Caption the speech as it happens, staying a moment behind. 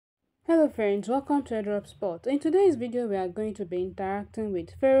Hello friends, welcome to Airdropspot. In today's video, we are going to be interacting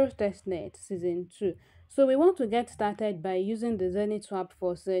with Pharos Testnet Season 2. So we want to get started by using the Zenith Swap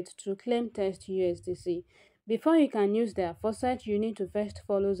Faucet to claim test USDC. Before you can use their faucet, you need to first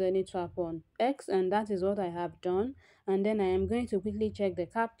follow Zenith Swap on X, and that is what I have done. And then I am going to quickly check the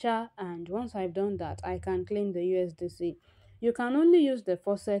captcha, and once I've done that, I can claim the USDC. You can only use the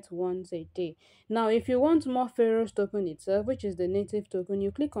faucet once a day. Now, if you want more Pharos token itself, which is the native token, you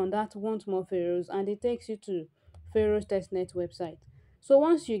click on that want more Pharos and it takes you to Pharos Testnet website. So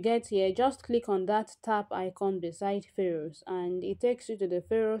once you get here, just click on that tap icon beside Pharos and it takes you to the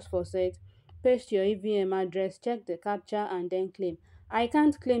Pharos faucet. Paste your EVM address, check the captcha and then claim. I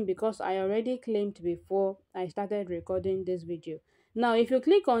can't claim because I already claimed before I started recording this video. Now, if you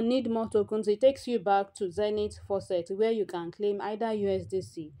click on need more tokens, it takes you back to Zenith Faucet where you can claim either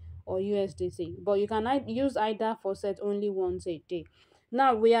USDC or USDC, but you can use either faucet only once a day.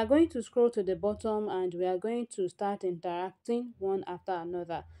 Now we are going to scroll to the bottom and we are going to start interacting one after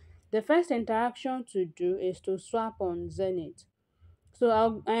another. The first interaction to do is to swap on Zenith. So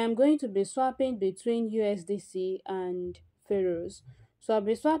I am going to be swapping between USDC and Pharos. So I'll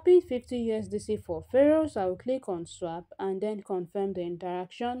be swapping 50 USDC for Pharos. I'll click on swap and then confirm the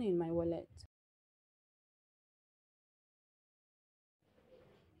interaction in my wallet.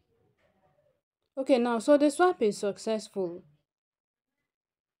 Okay, now so the swap is successful.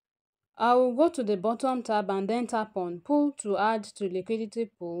 I will go to the bottom tab and then tap on pool to add to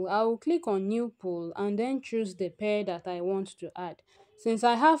liquidity pool. I will click on new pool and then choose the pair that I want to add. Since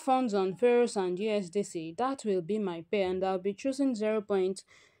I have funds on Pharos and USDC, that will be my pair and I'll be choosing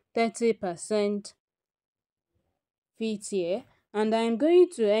 0.30% fee tier, and I'm going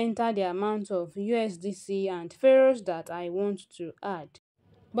to enter the amount of USDC and Pharos that I want to add.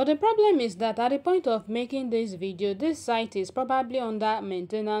 But the problem is that at the point of making this video, this site is probably under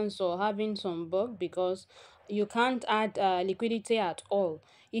maintenance or having some bug because you can't add liquidity at all.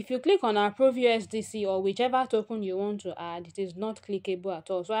 If you click on approve USDC or whichever token you want to add, it is not clickable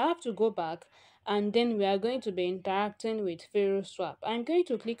at all. So I have to go back and then we are going to be interacting with Pharos Swap. I'm going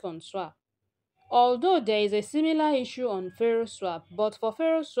to click on swap. Although there is a similar issue on Pharos Swap, but for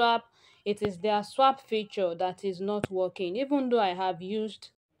Pharos Swap, it is their swap feature that is not working, even though I have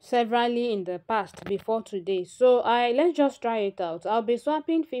used severally in the past before today. So let's just try it out. I'll be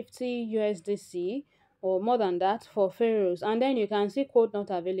swapping 50 USDC or more than that for Pharos, and then you can see quote not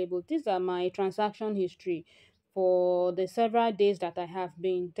available. These are my transaction history for the several days that I have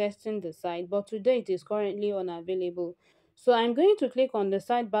been testing the site, but today it is currently unavailable. So I'm going to click on the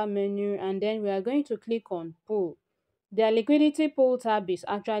sidebar menu and then we are going to click on pool. The liquidity pool tab is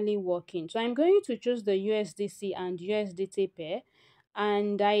actually working. So I'm going to choose the USDC and USDT pair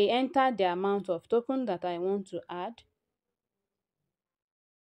and I enter the amount of token that I want to add.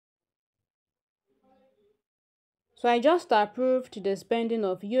 So I just approved the spending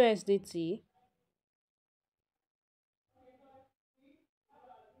of USDT.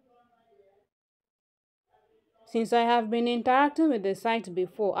 Since I have been interacting with the site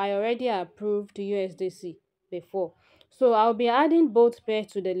before, I already approved USDC before. So I'll be adding both pairs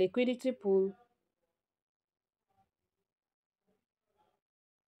to the liquidity pool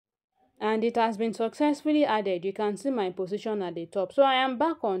and it has been successfully added. You can see my position at the top. So I am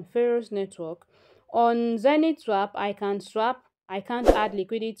back on Pharos network. On Zenith Swap, I can swap. I can't add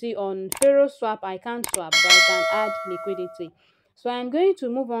liquidity. On Pharos Swap, I can't swap, but I can add liquidity. So I'm going to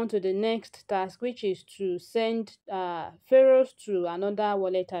move on to the next task, which is to send Pharos to another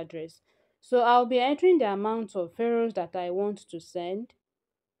wallet address. So I'll be entering the amount of Pharos that I want to send.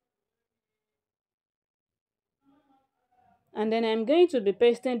 And then I'm going to be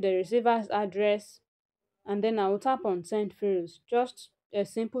pasting the receiver's address and then I'll tap on send Pharos. Just a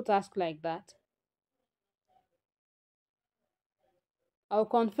simple task like that. I'll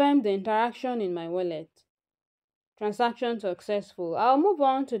confirm the interaction in my wallet. Transaction successful. I'll move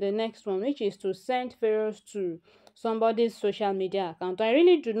on to the next one, which is to send Pharos to somebody's social media account. I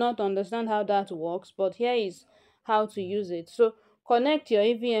really do not understand how that works, but here is how to use it. So connect your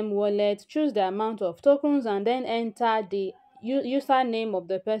EVM wallet, choose the amount of tokens, and then enter the username of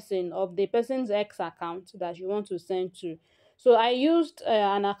the person's X account that you want to send to. So I used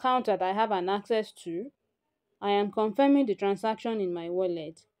an account that I have an access to. I am confirming the transaction in my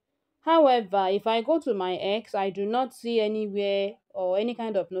wallet. However, if I go to my X, I do not see anywhere or any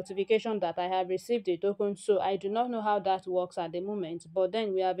kind of notification that I have received a token, so I do not know how that works at the moment, but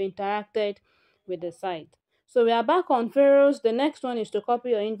then we have interacted with the site. So we are back on Pharos. The next one is to copy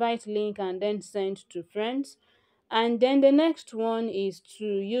your invite link and then send to friends. And then the next one is to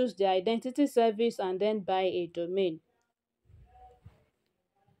use the identity service and then buy a domain.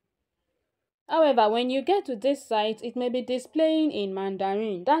 However, when you get to this site, it may be displaying in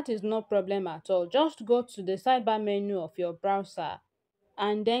Mandarin. That is no problem at all. Just go to the sidebar menu of your browser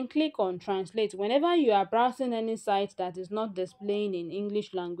and then click on translate. Whenever you are browsing any site that is not displaying in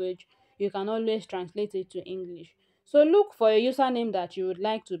English language, you can always translate it to English. So look for a username that you would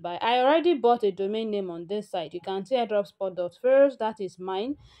like to buy. I already bought a domain name on this site. You can see airdropspot.first, that is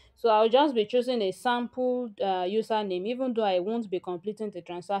mine. So I'll just be choosing a sample username, even though I won't be completing the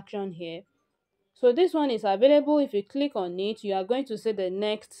transaction here. So this one is available. If you click on it, you are going to see the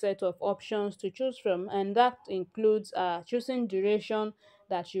next set of options to choose from, and that includes choosing duration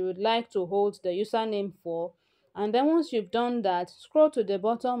that you would like to hold the username for. And then once you've done that, scroll to the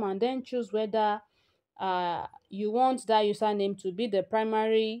bottom and then choose whether you want that username to be the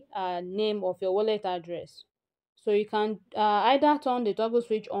primary name of your wallet address. So you can either turn the toggle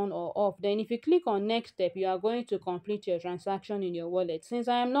switch on or off. Then if you click on next step, you are going to complete your transaction in your wallet. Since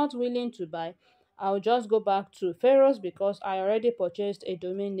I am not willing to buy, I'll just go back to Pharos because I already purchased a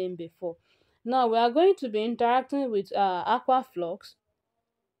domain name before. Now we are going to be interacting with Aquaflux.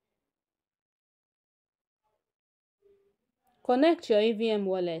 Connect your EVM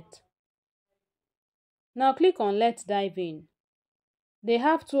wallet. Now click on Let's Dive In. They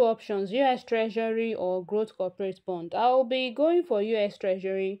have two options, US Treasury or Growth Corporate Bond. I will be going for US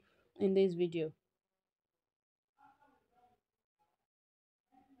Treasury in this video.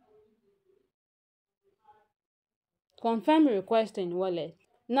 Confirm request in wallet.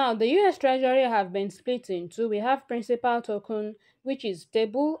 Now the US Treasury have been split in two. We have principal token, which is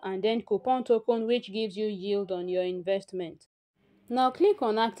stable, and then coupon token, which gives you yield on your investment. Now click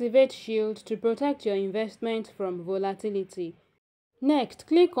on Activate Shield to protect your investment from volatility. Next,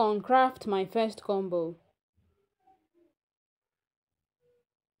 click on Craft My First Combo.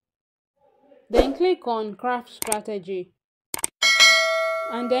 Then click on Craft Strategy.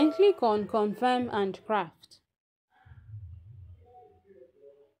 And then click on Confirm and Craft.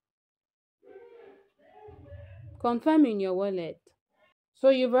 Confirm in your wallet. So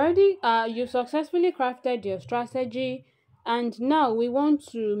you've successfully crafted your strategy, and now we want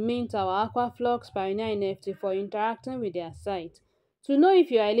to mint our Aquaflux Pioneer NFT for interacting with their site. To know if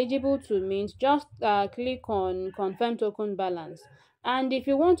you are eligible to mint, just click on Confirm Token Balance. And if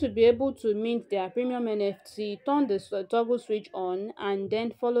you want to be able to mint their premium NFT, turn the toggle switch on and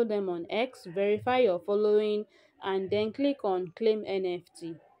then follow them on X, verify your following, and then click on Claim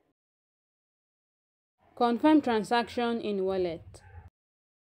NFT. Confirm transaction in wallet.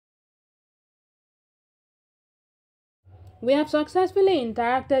 We have successfully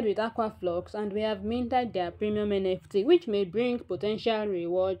interacted with Aquaflux and we have minted their premium NFT, which may bring potential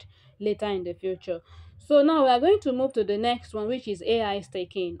reward later in the future. So now we are going to move to the next one, which is AI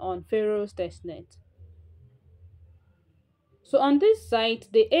staking on Pharos Testnet. So on this site,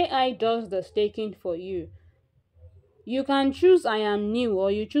 the AI does the staking for you. You can choose I am new, or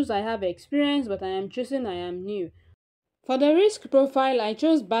you choose I have experience, but I am choosing I am new. For the risk profile, I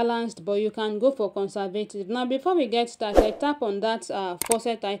chose balanced, but you can go for conservative. Now before we get started, tap on that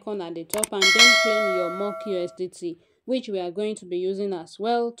faucet icon at the top and then claim your mock USDT, which we are going to be using as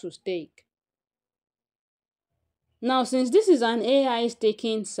well to stake. Now since this is an AI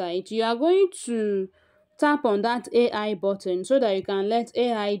staking site, you are going to tap on that AI button so that you can let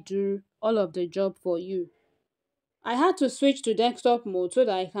AI do all of the job for you. I had to switch to desktop mode so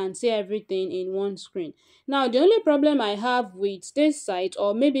that I can see everything in one screen. Now, the only problem I have with this site,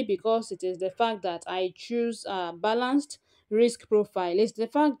 or maybe because it is the fact that I choose a balanced risk profile, is the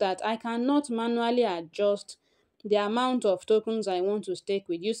fact that I cannot manually adjust the amount of tokens I want to stake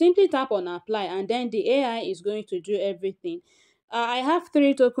with. You simply tap on apply and then the AI is going to do everything. I have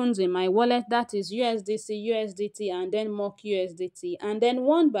 3 tokens in my wallet, that is USDC, USDT, and then mock USDT. And then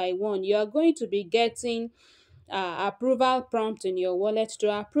one by one, you are going to be getting approval prompt in your wallet to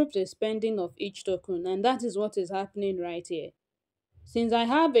approve the spending of each token, and that is what is happening right here. Since I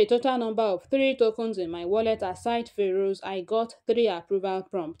have a total number of 3 tokens in my wallet aside Pharos, I got 3 approval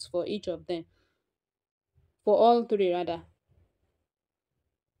prompts for each of them, for all 3 rather.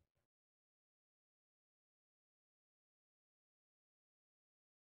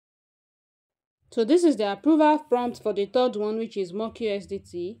 So this is the approval prompt for the third one, which is mock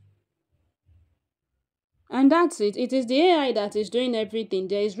USDT. And that's it. It is the AI that is doing everything.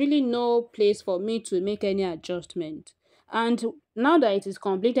 There is really no place for me to make any adjustment. And now that it is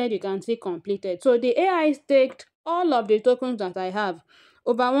completed, you can see completed. So the AI staked all of the tokens that I have.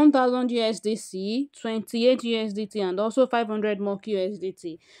 Over 1000 USDC, 28 USDT, and also 500 mock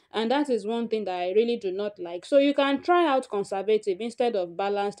USDT. And that is one thing that I really do not like. So you can try out conservative instead of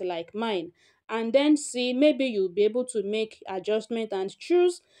balanced like mine. and then see, maybe you'll be able to make adjustment and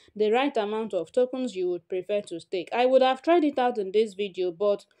choose the right amount of tokens you would prefer to stake. I would have tried it out in this video,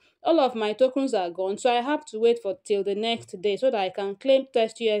 but all of my tokens are gone, so I have to wait for till the next day so that I can claim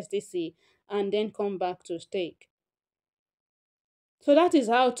test USDC and then come back to stake. So that is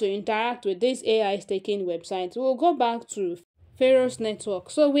how to interact with this AI staking website. We'll go back to Pharos network.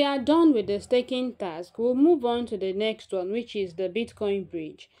 So we are done with the staking task. We'll move on to the next one, which is the Bitcoin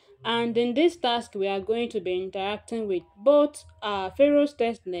bridge. And in this task, we are going to be interacting with both Pharos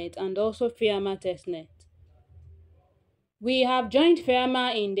Testnet and also Fiamma Testnet. We have joined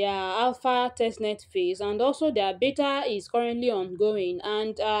Fiamma in their alpha testnet phase, and also their beta is currently ongoing.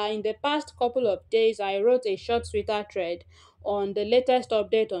 And in the past couple of days, I wrote a short Twitter thread on the latest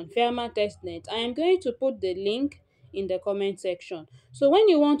update on Fiamma testnet. I am going to put the link in the comment section. So when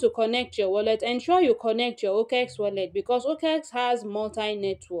you want to connect your wallet, ensure you connect your OKX wallet, because OKX has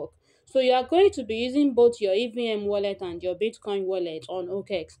multi-network. So you are going to be using both your EVM wallet and your Bitcoin wallet on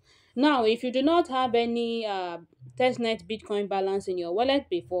OKX. Now, if you do not have any testnet Bitcoin balance in your wallet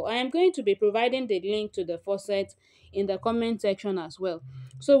before, I am going to be providing the link to the faucet in the comment section as well.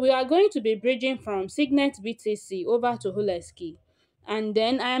 So we are going to be bridging from Signet BTC over to Huleski, and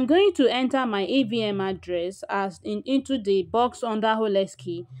then I am going to enter my EVM address into the box under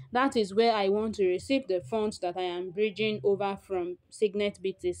Huleski. That is where I want to receive the funds that I am bridging over from Signet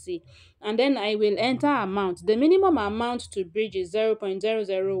BTC, and then I will enter amount. The minimum amount to bridge is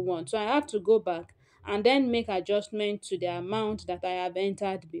 0.001, so I have to go back and then make adjustment to the amount that I have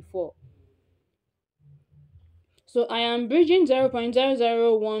entered before. So I am bridging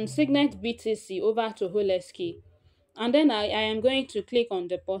 0.001 Signet BTC over to Huleski, and then I am going to click on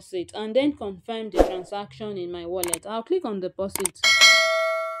deposit and then confirm the transaction in my wallet. I'll click on deposit.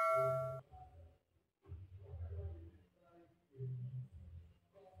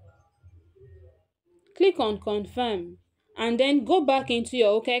 Click on confirm and then go back into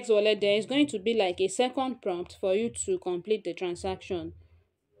your OKX wallet. There is going to be like a second prompt for you to complete the transaction,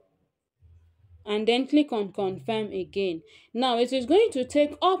 and then click on confirm again. Now it is going to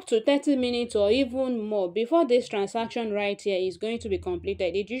take up to 30 minutes or even more before this transaction right here is going to be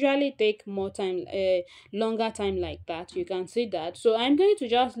completed. It usually take more time, longer time like that. You can see that. So I'm going to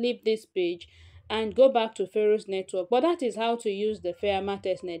just leave this page and go back to Pharos network. But that is how to use the Fiamma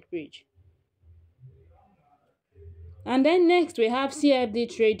testnet bridge. And then next we have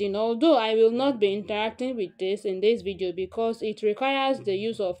CFD trading. Although I will not be interacting with this in this video because it requires the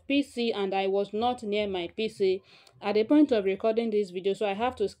use of PC, and I was not near my PC at the point of recording this video, so I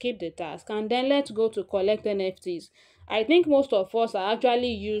have to skip the task. And then let's go to collect NFTs. I think most of us are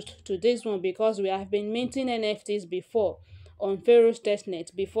actually used to this one because we have been minting NFTs before on Pharos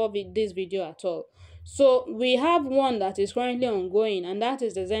Testnet before this video at all. So we have one that is currently ongoing, and that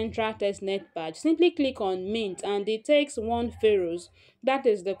is the Zentra Testnet badge. Simply click on mint and it takes 1 Pharos. That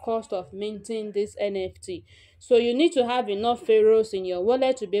is the cost of minting this NFT. So you need to have enough Pharos in your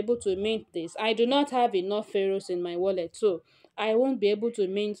wallet to be able to mint this. I do not have enough Pharos in my wallet, so I won't be able to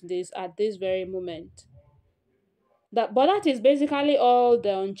mint this at this very moment. But that is basically all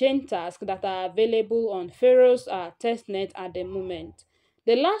the on-chain tasks that are available on Pharos testnet at the moment.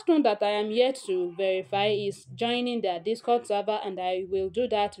 The last one that I am yet to verify is joining their Discord server, and I will do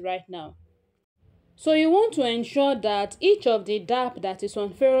that right now. So you want to ensure that each of the dApp that is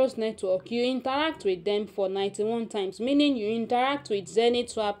on Pharos network, you interact with them for 91 times, meaning you interact with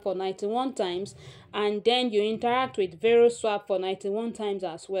Zenith Swap for 91 times, and then you interact with Vero Swap for 91 times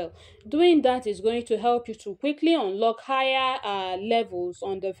as well. Doing that is going to help you to quickly unlock higher levels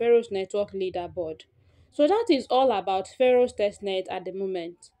on the Pharos network leaderboard. So that is all about Pharos testnet at the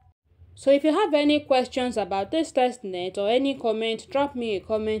moment. So if you have any questions about this testnet or any comment, drop me a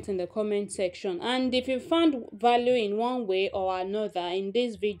comment in the comment section. And if you found value in one way or another in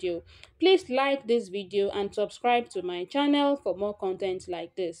this video, please like this video and subscribe to my channel for more content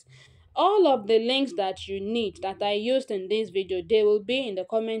like this. All of the links that you need that I used in this video, they will be in the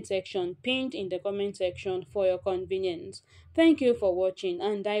comment section, pinned in the comment section for your convenience. Thank you for watching,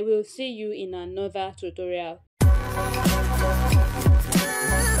 and I will see you in another tutorial.